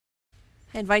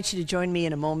I invite you to join me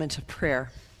in a moment of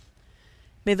prayer.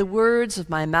 May the words of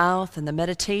my mouth and the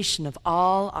meditation of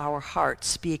all our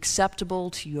hearts be acceptable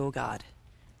to you, O God,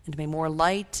 and may more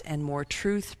light and more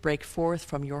truth break forth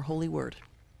from your holy word.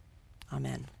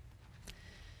 Amen.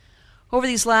 Over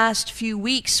these last few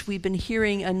weeks, we've been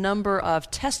hearing a number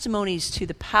of testimonies to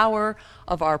the power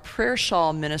of our prayer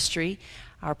shawl ministry.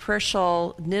 Our prayer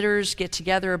shawl knitters get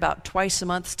together about twice a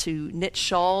month to knit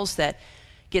shawls that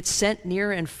get sent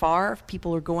near and far if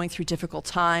people are going through difficult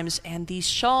times. And these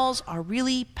shawls are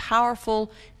really powerful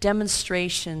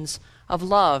demonstrations of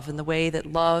love and the way that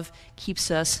love keeps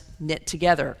us knit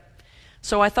together.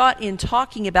 So I thought in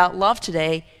talking about love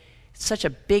today, it's such a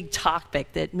big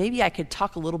topic that maybe I could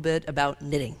talk a little bit about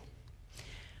knitting.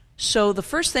 So the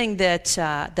first thing that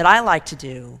I like to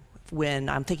do when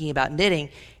I'm thinking about knitting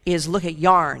is look at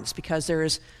yarns, because there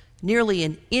is nearly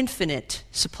an infinite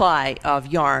supply of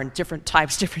yarn, different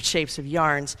types, different shapes of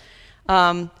yarns.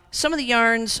 Some of the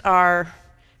yarns are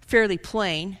fairly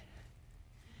plain.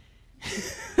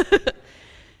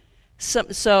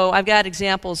 So I've got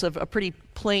examples of pretty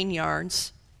plain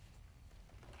yarns.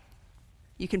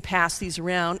 You can pass these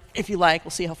around if you like.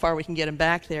 We'll see how far we can get them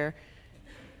back there.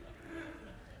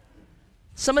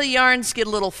 Some of the yarns get a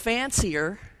little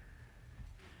fancier.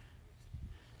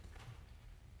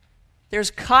 There's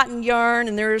cotton yarn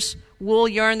and there's wool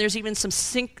yarn. There's even some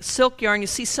silk yarn. You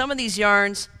see some of these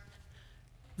yarns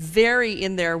vary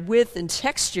in their width and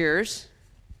textures.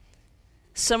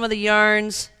 Some of the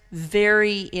yarns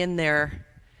vary in their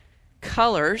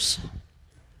colors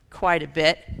quite a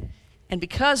bit. And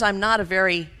because I'm not a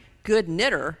very good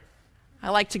knitter, I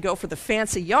like to go for the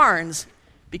fancy yarns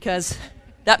because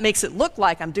that makes it look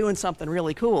like I'm doing something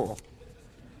really cool.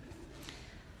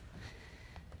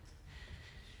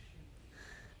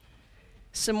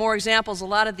 Some more examples.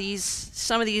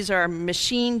 Some of these are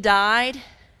machine dyed.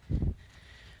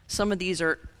 Some of these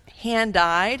are hand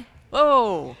dyed.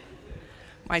 Whoa,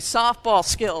 my softball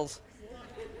skills.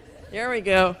 There we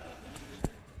go.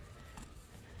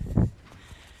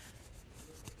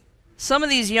 Some of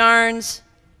these yarns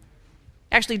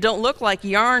actually don't look like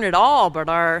yarn at all, but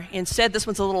are instead, this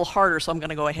one's a little harder, so I'm going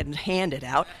to go ahead and hand it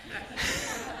out.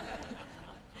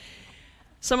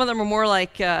 Some of them are more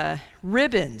like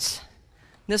ribbons.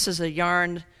 This is a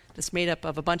yarn that's made up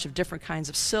of a bunch of different kinds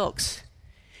of silks.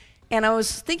 And I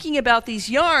was thinking about these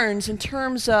yarns in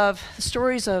terms of the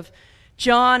stories of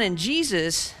John and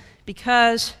Jesus,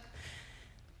 because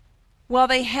while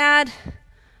they had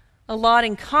a lot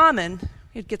in common,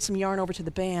 we'd get some yarn over to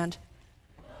the band.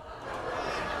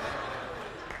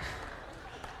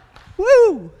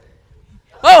 Woo!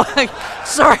 Oh,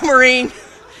 sorry, Maureen.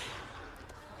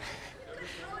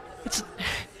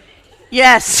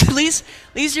 Yes, at least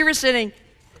you were sitting.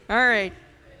 All right.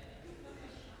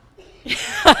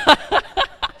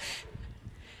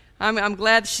 I'm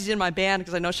glad she's in my band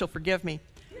because I know she'll forgive me.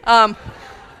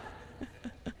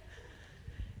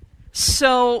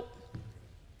 So,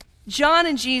 John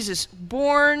and Jesus,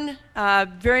 born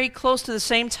very close to the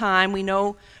same time. We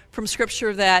know from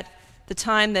Scripture that the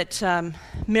time that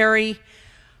Mary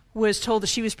was told that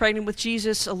she was pregnant with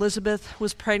Jesus, Elizabeth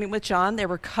was pregnant with John. They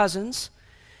were cousins.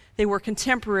 They were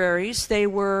contemporaries. They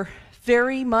were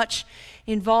very much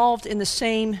involved in the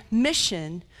same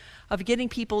mission of getting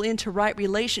people into right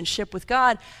relationship with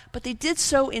God, but they did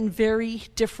so in very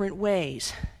different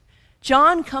ways.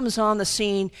 John comes on the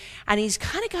scene, and he's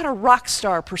kind of got a rock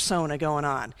star persona going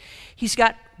on. He's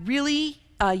got really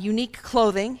unique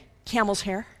clothing, camel's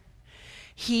hair.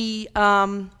 He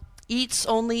eats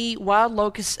only wild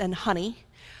locusts and honey,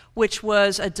 which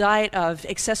was a diet of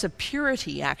excessive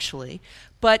purity, actually.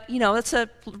 But,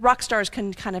 rock stars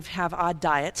can kind of have odd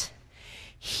diets.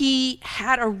 He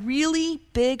had a really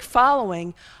big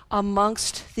following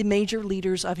amongst the major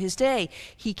leaders of his day.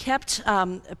 He kept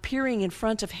appearing in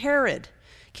front of Herod,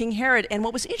 King Herod. And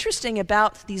what was interesting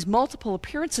about these multiple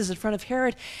appearances in front of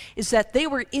Herod is that they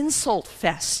were insult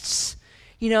fests.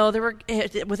 They were,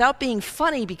 without being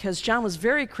funny, because John was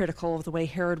very critical of the way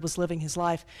Herod was living his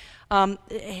life.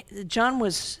 John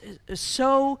was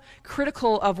so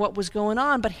critical of what was going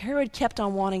on, but Herod kept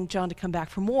on wanting John to come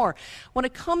back for more. When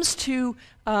it comes to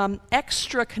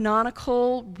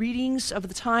extra-canonical readings of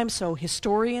the time, so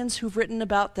historians who've written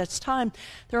about this time,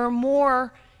 there are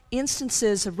more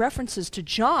instances of references to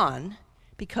John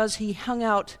because he hung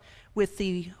out with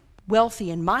the wealthy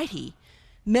and mighty.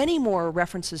 Many more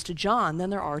references to John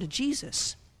than there are to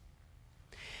Jesus.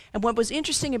 And what was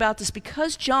interesting about this,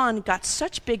 because John got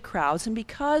such big crowds and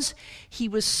because he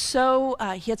was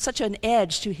he had such an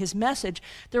edge to his message,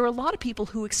 there were a lot of people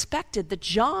who expected that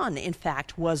John, in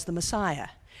fact, was the Messiah.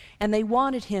 and they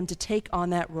wanted him to take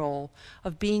on that role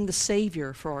of being the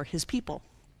Savior for his people.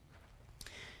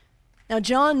 Now,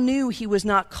 John knew he was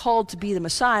not called to be the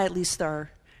Messiah, at least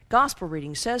our gospel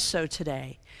reading says so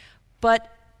today. But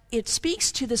it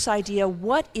speaks to this idea,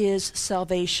 what is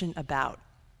salvation about?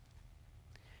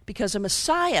 Because a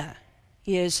Messiah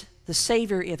is the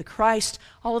Savior, the Christ,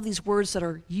 all of these words that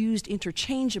are used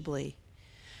interchangeably.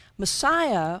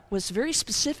 Messiah was a very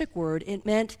specific word. It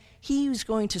meant he was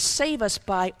going to save us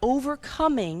by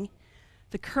overcoming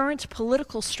the current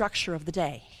political structure of the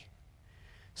day.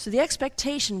 So the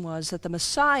expectation was that the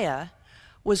Messiah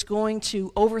was going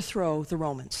to overthrow the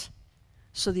Romans.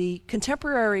 So the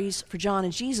contemporaries for John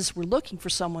and Jesus were looking for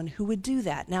someone who would do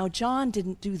that. Now, John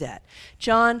didn't do that.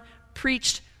 John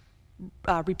preached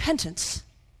repentance.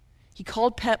 He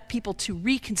called people to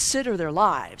reconsider their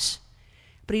lives.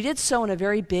 But he did so in a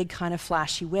very big, kind of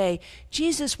flashy way.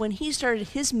 Jesus, when he started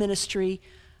his ministry,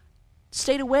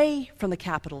 stayed away from the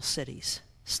capital cities,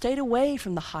 stayed away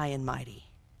from the high and mighty.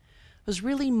 It was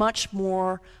really much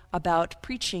more about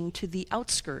preaching to the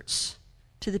outskirts,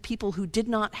 to the people who did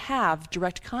not have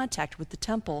direct contact with the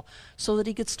temple, so that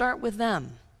he could start with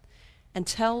them and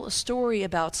tell a story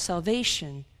about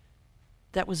salvation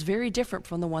that was very different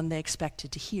from the one they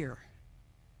expected to hear.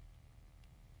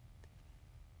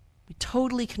 We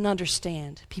totally can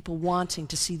understand people wanting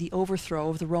to see the overthrow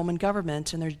of the Roman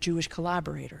government and their Jewish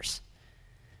collaborators.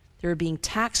 They were being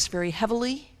taxed very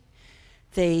heavily.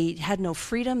 They had no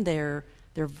freedom. Their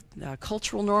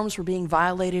cultural norms were being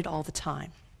violated all the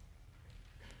time.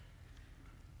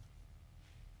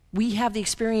 We have the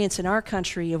experience in our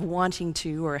country of wanting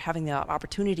to, or having the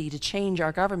opportunity to change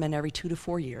our government every 2 to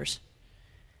 4 years.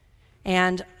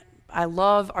 And I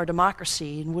love our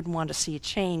democracy and wouldn't want to see it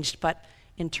changed, but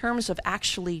in terms of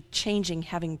actually changing,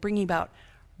 bringing about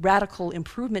radical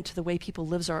improvement to the way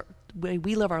way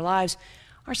we live our lives,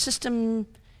 our system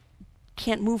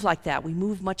can't move like that. We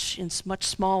move in much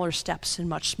smaller steps in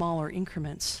much smaller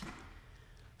increments.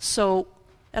 So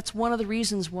that's one of the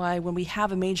reasons why when we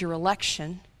have a major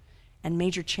election and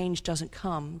major change doesn't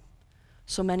come,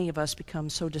 so many of us become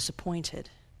so disappointed.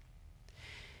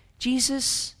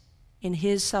 Jesus, in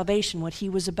his salvation, what he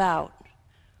was about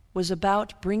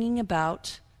bringing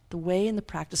about the way and the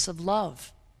practice of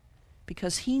love,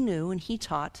 because he knew and he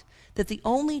taught that the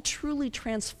only truly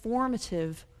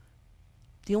transformative,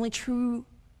 the only true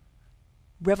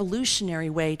revolutionary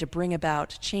way to bring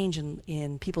about change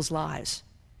in people's lives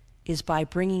is by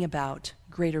bringing about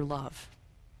greater love.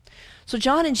 So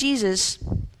John and Jesus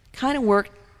kind of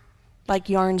worked like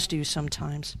yarns do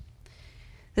sometimes.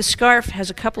 This scarf has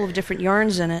a couple of different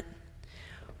yarns in it.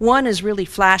 One is really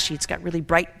flashy, it's got really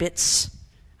bright bits,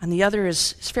 and the other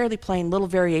is fairly plain, little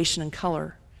variation in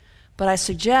color. But I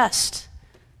suggest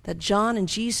that John and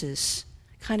Jesus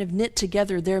kind of knit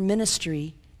together their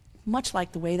ministry much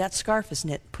like the way that scarf is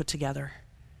put together.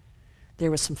 There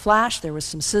was some flash, there was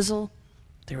some sizzle,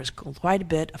 there was quite a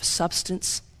bit of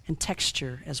substance and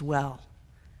texture as well.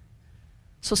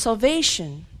 So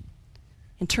salvation,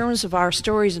 in terms of our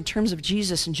stories, in terms of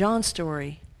Jesus and John's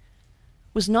story,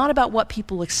 was not about what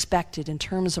people expected in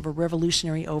terms of a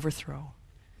revolutionary overthrow,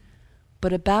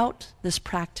 but about this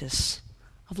practice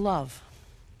of love.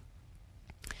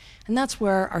 And that's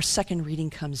where our second reading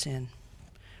comes in,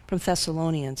 from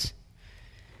Thessalonians.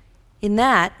 In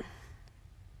that,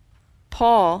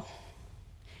 Paul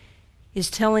is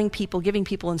telling people, giving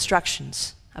people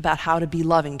instructions about how to be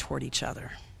loving toward each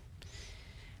other.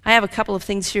 I have a couple of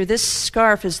things here. This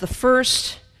scarf is the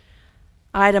first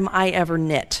item I ever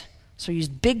knit. So I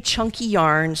used big chunky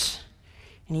yarns,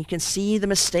 and you can see the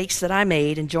mistakes that I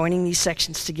made in joining these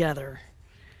sections together.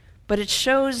 But it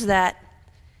shows that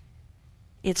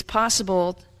it's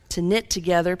possible to knit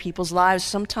together people's lives,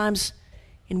 sometimes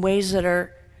in ways that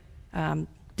are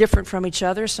different from each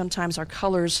other. Sometimes our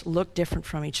colors look different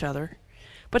from each other.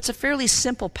 But it's a fairly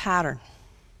simple pattern.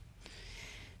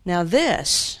 Now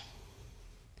this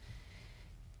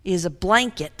is a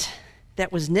blanket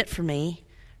that was knit for me.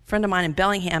 A friend of mine in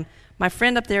Bellingham, my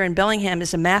friend up there in Bellingham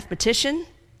is a mathematician.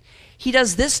 He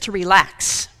does this to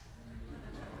relax.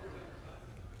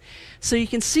 So you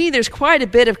can see there's quite a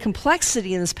bit of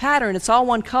complexity in this pattern. It's all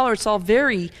one color. It's all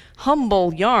very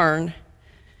humble yarn,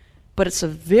 but it's a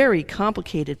very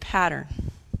complicated pattern.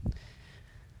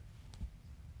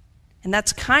 And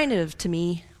that's kind of, to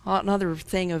me, another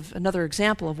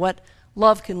example of what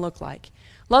love can look like.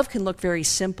 Love can look very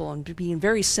simple and be in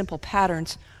very simple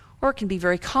patterns, or it can be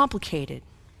very complicated.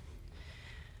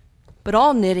 But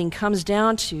all knitting comes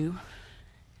down to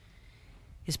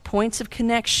is points of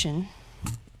connection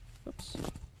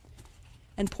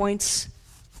and points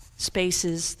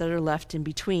spaces that are left in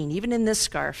between. Even in this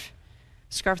scarf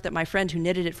that my friend who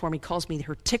knitted it for me calls me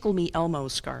her Tickle Me Elmo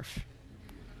scarf.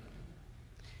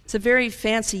 It's a very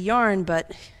fancy yarn,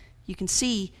 but you can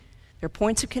see there are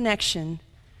points of connection,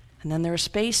 and then there are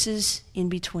spaces in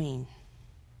between.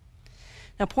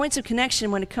 Now, points of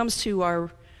connection, when it comes to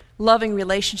our loving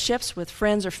relationships with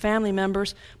friends or family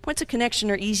members, points of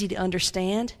connection are easy to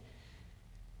understand.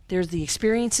 There's the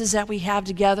experiences that we have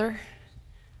together,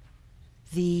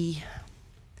 the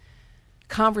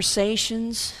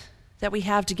conversations that we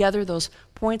have together, those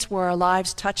points where our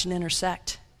lives touch and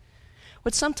intersect.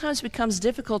 What sometimes becomes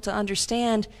difficult to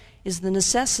understand is the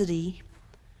necessity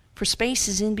for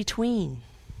spaces in between,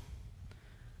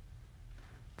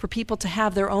 for people to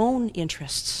have their own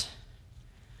interests,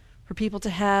 for people to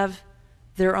have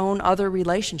their own other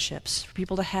relationships, for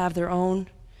people to have their own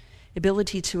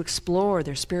ability to explore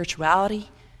their spirituality,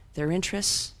 their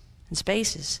interests, and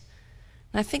spaces.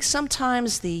 And I think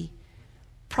sometimes the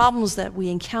problems that we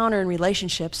encounter in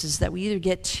relationships is that we either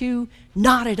get too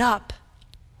knotted up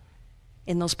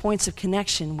in those points of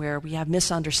connection where we have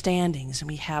misunderstandings and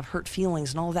we have hurt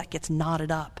feelings and all of that gets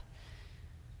knotted up,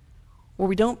 or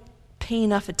we don't pay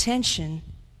enough attention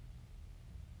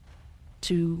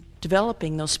to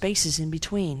developing those spaces in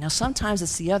between. Now, sometimes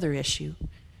it's the other issue,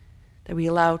 that we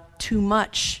allow too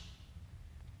much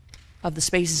of the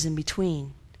spaces in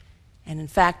between. And in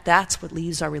fact, that's what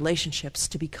leaves our relationships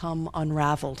to become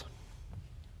unraveled.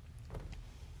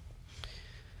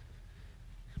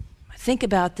 I think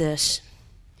about this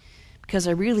because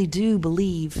I really do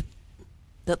believe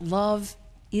that love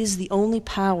is the only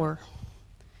power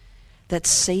that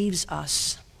saves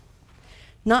us,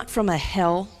 not from a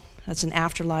hell that's an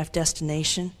afterlife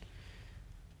destination.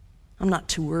 I'm not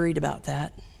too worried about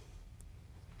that.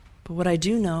 But what I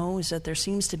do know is that there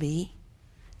seems to be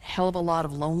a hell of a lot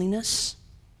of loneliness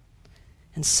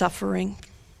and suffering,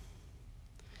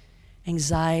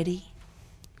 anxiety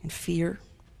and fear.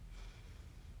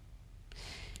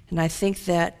 And I think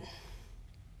that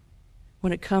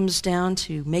when it comes down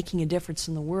to making a difference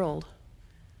in the world,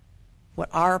 what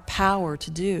our power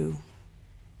to do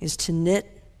is to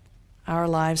knit our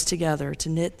lives together, to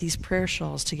knit these prayer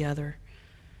shawls together,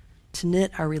 to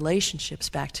knit our relationships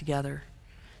back together,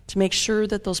 to make sure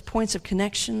that those points of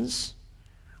connections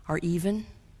are even,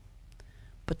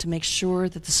 but to make sure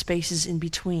that the spaces in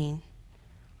between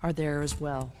are there as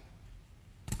well.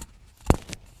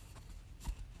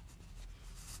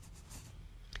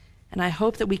 And I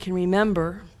hope that we can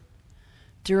remember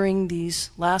during these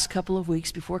last couple of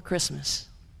weeks before Christmas,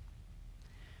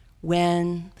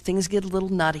 when things get a little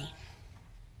nutty,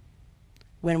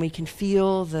 when we can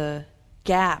feel the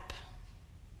gap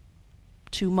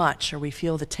too much or we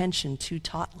feel the tension too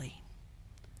tautly,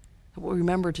 what we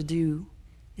remember to do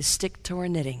is stick to our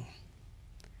knitting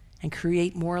and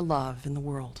create more love in the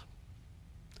world.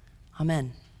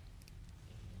 Amen.